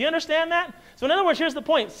labor. Do you understand that? So in other words, here's the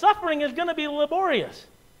point. Suffering is going to be laborious.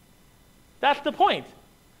 That's the point.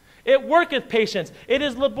 It worketh patience. It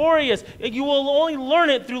is laborious. You will only learn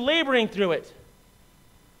it through laboring through it.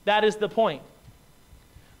 That is the point.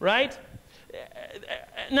 Right?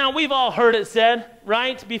 Now, we've all heard it said,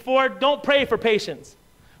 right, before, don't pray for patience.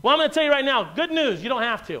 Well, I'm going to tell you right now, good news, you don't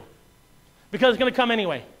have to. Because it's going to come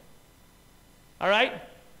anyway. All right?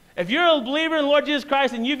 If you're a believer in the Lord Jesus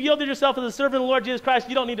Christ and you've yielded yourself as a servant of the Lord Jesus Christ,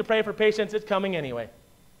 you don't need to pray for patience. It's coming anyway.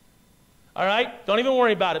 All right? Don't even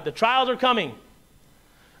worry about it. The trials are coming.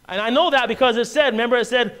 And I know that because it said, remember it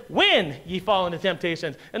said, when ye fall into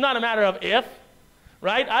temptations. It's not a matter of if.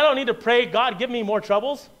 Right? I don't need to pray, God, give me more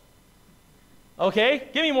troubles. Okay?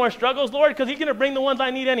 Give me more struggles, Lord, because he's going to bring the ones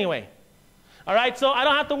I need anyway. All right? So I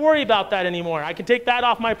don't have to worry about that anymore. I can take that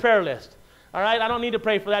off my prayer list. All right? I don't need to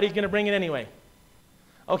pray for that. He's going to bring it anyway.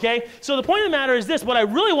 Okay? So the point of the matter is this. What I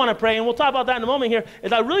really want to pray, and we'll talk about that in a moment here,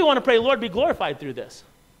 is I really want to pray, Lord, be glorified through this.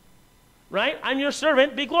 Right? I'm your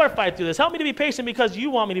servant. Be glorified through this. Help me to be patient because you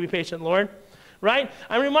want me to be patient, Lord. Right?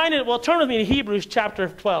 I'm reminded, well, turn with me to Hebrews chapter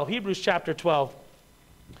 12. Hebrews chapter 12.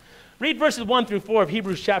 Read verses 1 through 4 of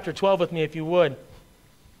Hebrews chapter 12 with me if you would.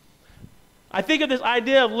 I think of this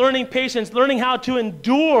idea of learning patience, learning how to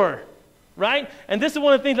endure, right? And this is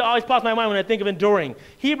one of the things that always pops in my mind when I think of enduring.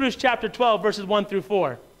 Hebrews chapter 12, verses 1 through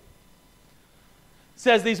 4.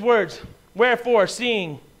 Says these words, wherefore,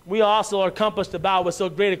 seeing we also are compassed about with so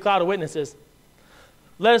great a cloud of witnesses,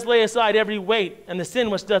 let us lay aside every weight and the sin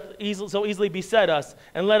which doth so easily beset us,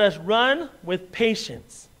 and let us run with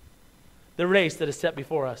patience the race that is set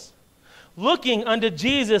before us. Looking unto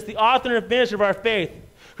Jesus, the author and finisher of our faith,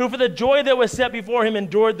 who for the joy that was set before him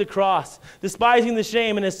endured the cross, despising the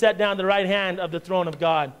shame, and is set down to the right hand of the throne of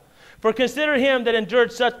God. For consider him that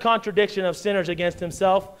endured such contradiction of sinners against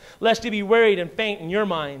himself, lest ye be wearied and faint in your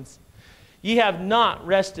minds. Ye have not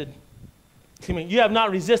resisted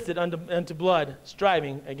unto blood,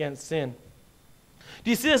 striving against sin. Do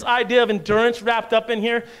you see this idea of endurance wrapped up in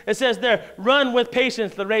here? It says there, run with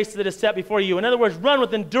patience the race that is set before you. In other words, run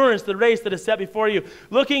with endurance the race that is set before you.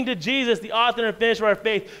 Looking to Jesus, the author and finisher of our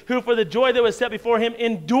faith, who for the joy that was set before him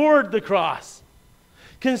endured the cross.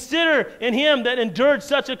 Consider in him that endured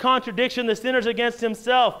such a contradiction, the sinners against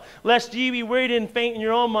himself, lest ye be wearied and faint in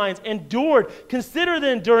your own minds. Endured. Consider the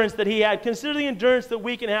endurance that he had. Consider the endurance that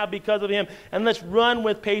we can have because of him. And let's run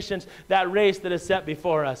with patience that race that is set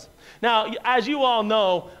before us. Now, as you all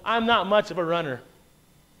know, I'm not much of a runner.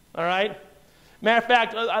 All right? Matter of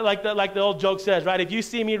fact, like the old joke says, right? If you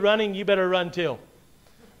see me running, you better run too.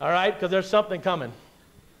 All right? Because there's something coming.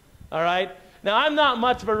 All right? Now, I'm not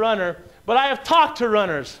much of a runner, but I have talked to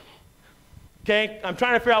runners. Okay? I'm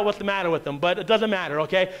trying to figure out what's the matter with them, but it doesn't matter,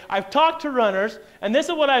 okay? I've talked to runners, and this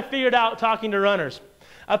is what I figured out talking to runners.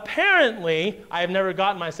 Apparently, I have never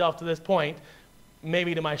gotten myself to this point,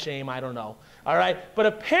 maybe to my shame, I don't know. All right? But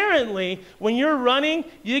apparently, when you're running,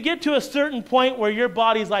 you get to a certain point where your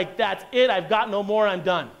body's like, that's it, I've got no more, I'm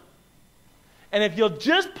done. And if you'll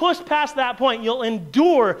just push past that point, you'll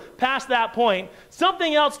endure past that point,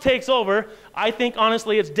 something else takes over. I think,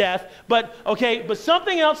 honestly, it's death. But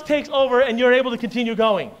something else takes over and you're able to continue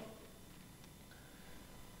going.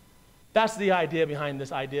 That's the idea behind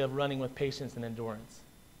this idea of running with patience and endurance.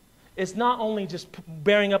 It's not only just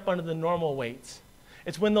bearing up under the normal weights.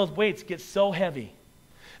 It's when those weights get so heavy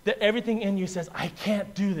that everything in you says, I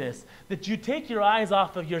can't do this, that you take your eyes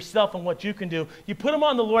off of yourself and what you can do. You put them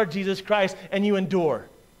on the Lord Jesus Christ and you endure.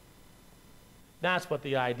 That's what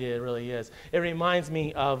the idea really is. It reminds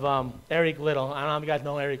me of Eric Liddell. I don't know if you guys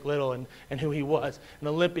know Eric Liddell and who he was, an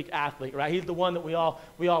Olympic athlete, right? He's the one that we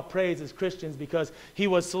all praise as Christians because he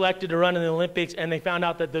was selected to run in the Olympics, and they found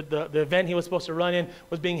out that the event he was supposed to run in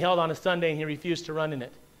was being held on a Sunday, and he refused to run in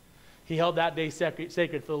it. He held that day sacred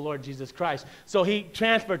for the Lord Jesus Christ. So he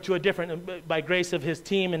transferred to a different, by grace of his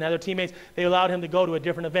team and other teammates, they allowed him to go to a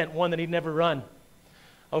different event, one that he'd never run.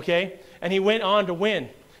 Okay? And he went on to win.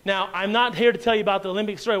 Now, I'm not here to tell you about the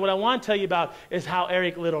Olympic story. What I want to tell you about is how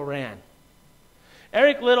Eric Liddell ran.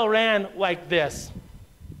 Eric Liddell ran like this.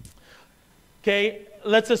 Okay?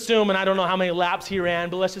 Let's assume, and I don't know how many laps he ran,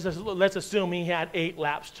 but let's assume he had 8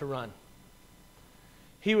 laps to run.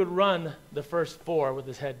 He would run the first 4 with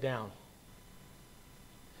his head down.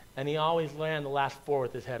 And he always ran the last 4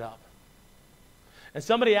 with his head up. And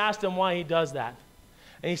somebody asked him why he does that.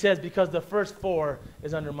 And he says, because the first 4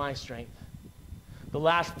 is under my strength. The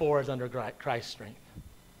last 4 is under Christ's strength.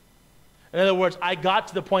 In other words, I got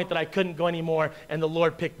to the point that I couldn't go anymore, and the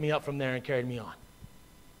Lord picked me up from there and carried me on.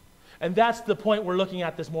 And that's the point we're looking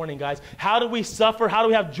at this morning, guys. How do we suffer? How do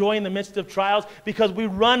we have joy in the midst of trials? Because we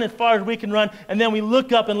run as far as we can run, and then we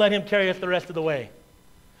look up and let him carry us the rest of the way.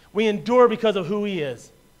 We endure because of who he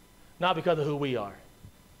is, not because of who we are.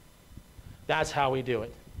 That's how we do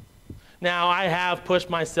it. Now, I have pushed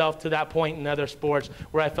myself to that point in other sports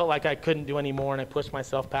where I felt like I couldn't do any more, and I pushed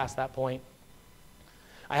myself past that point.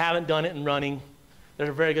 I haven't done it in running. There's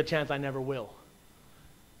a very good chance I never will.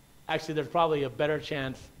 Actually, there's probably a better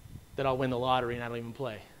chance that I'll win the lottery and I don't even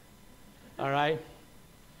play. All right?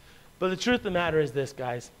 But the truth of the matter is this,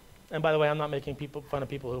 guys. And by the way, I'm not making fun of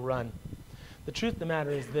people who run. The truth of the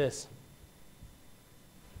matter is this.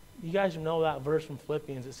 You guys know that verse from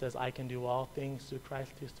Philippians that says, I can do all things through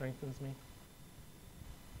Christ who strengthens me?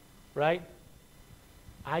 Right?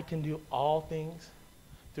 I can do all things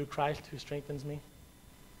through Christ who strengthens me.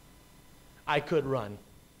 I could run.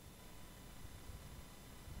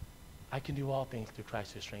 I can do all things through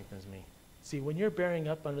Christ who strengthens me. See, when you're bearing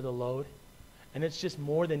up under the load, and it's just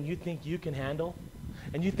more than you think you can handle,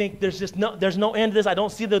 and you think there's no end to this, I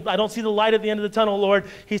don't see the light at the end of the tunnel, Lord.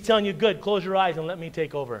 He's telling you, good, close your eyes and let me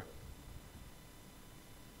take over.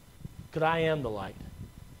 Because I am the light.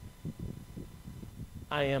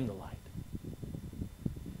 I am the light.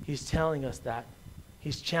 He's telling us that.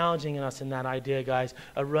 He's challenging us in that idea, guys,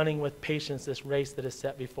 of running with patience this race that is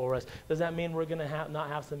set before us. Does that mean we're going to not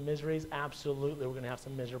have some miseries? Absolutely, we're going to have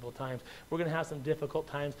some miserable times. We're going to have some difficult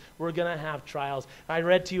times. We're going to have trials. I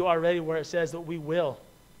read to you already where it says that we will,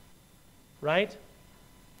 right?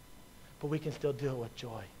 But we can still do it with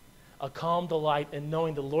joy. A calm delight in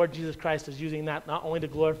knowing the Lord Jesus Christ is using that not only to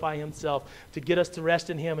glorify himself, to get us to rest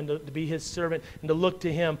in him and to be his servant and to look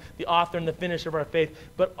to him, the author and the finisher of our faith,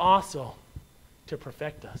 but also to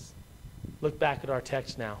perfect us. Look back at our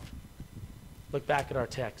text now. Look back at our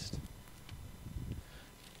text.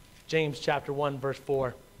 James chapter 1, verse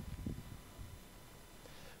 4.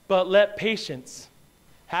 But let patience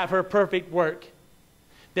have her perfect work,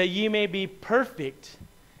 that ye may be perfect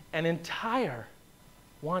and entire,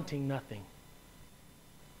 wanting nothing.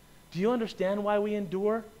 Do you understand why we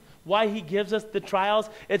endure? Why he gives us the trials?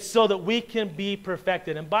 It's so that we can be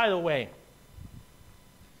perfected. And by the way,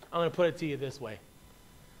 I'm going to put it to you this way.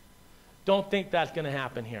 Don't think that's going to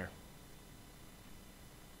happen here.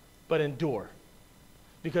 But endure.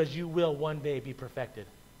 Because you will one day be perfected.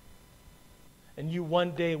 And you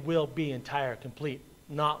one day will be entire, complete,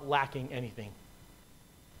 not lacking anything.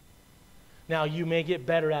 Now, you may get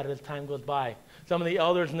better at it as time goes by. Some of the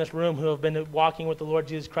elders in this room who have been walking with the Lord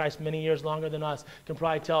Jesus Christ many years longer than us can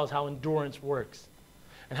probably tell us how endurance works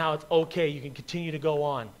and how it's okay. You can continue to go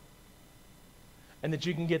on and that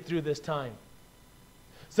you can get through this time.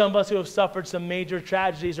 Some of us who have suffered some major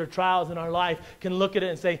tragedies or trials in our life can look at it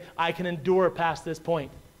and say, I can endure past this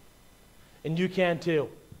point. And you can too.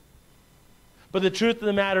 But the truth of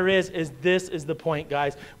the matter is this is the point,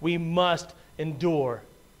 guys. We must endure.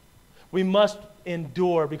 We must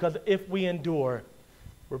endure, because if we endure,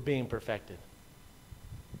 we're being perfected.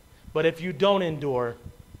 But if you don't endure,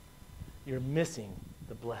 you're missing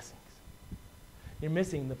the blessings. You're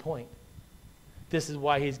missing the point. This is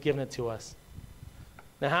why he's given it to us.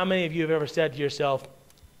 Now, how many of you have ever said to yourself,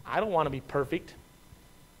 I don't want to be perfect.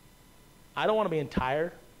 I don't want to be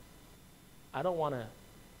entire. I don't want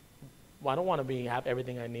to have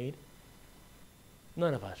everything I need.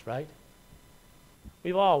 None of us, right?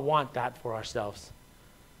 We all want that for ourselves.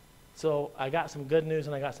 So I got some good news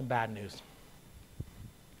and I got some bad news.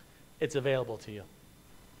 It's available to you.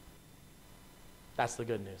 That's the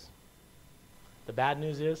good news. The bad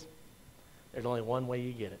news is there's only one way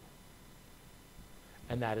you get it.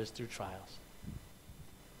 And that is through trials.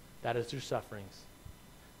 That is through sufferings.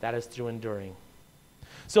 That is through enduring.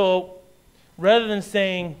 So rather than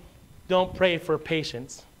saying, don't pray for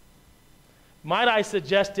patience, might I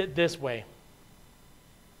suggest it this way?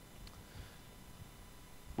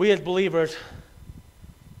 We as believers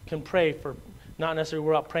can pray for, not necessarily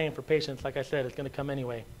we're out praying for patience, like I said, it's going to come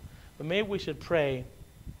anyway. But maybe we should pray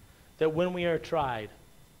that when we are tried,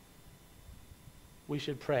 we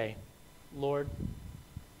should pray, Lord,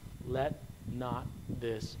 let not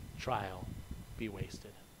this trial be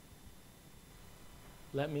wasted.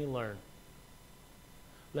 Let me learn.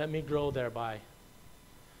 Let me grow thereby,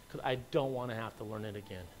 because I don't want to have to learn it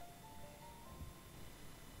again.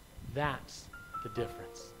 That's the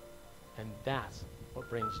difference. And that's what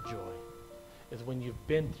brings joy, is when you've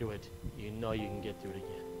been through it, you know you can get through it again.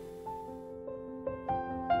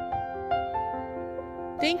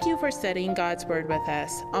 Thank you for studying God's Word with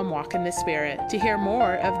us on Walk in the Spirit. To hear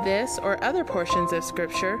more of this or other portions of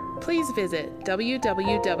Scripture, please visit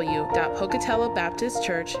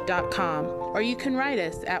www.pocatellobaptistchurch.com, or you can write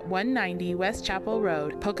us at 190 West Chapel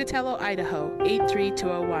Road, Pocatello, Idaho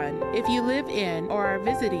 83201. If you live in or are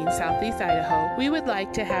visiting Southeast Idaho, we would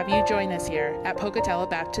like to have you join us here at Pocatello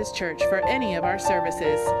Baptist Church for any of our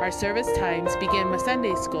services. Our service times begin with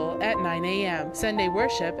Sunday school at 9 a.m., Sunday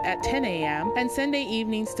worship at 10 a.m., and Sunday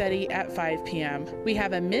evening study at 5 p.m. We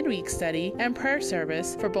have a midweek study and prayer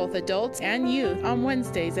service for both adults and youth on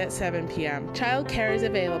Wednesdays at 7 p.m. Child care is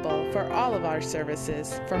available for all of our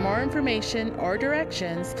services. For more information or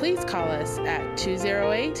directions, please call us at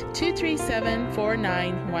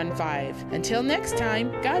 208-237-4915. Until next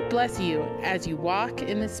time, God bless you as you walk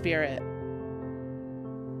in the Spirit.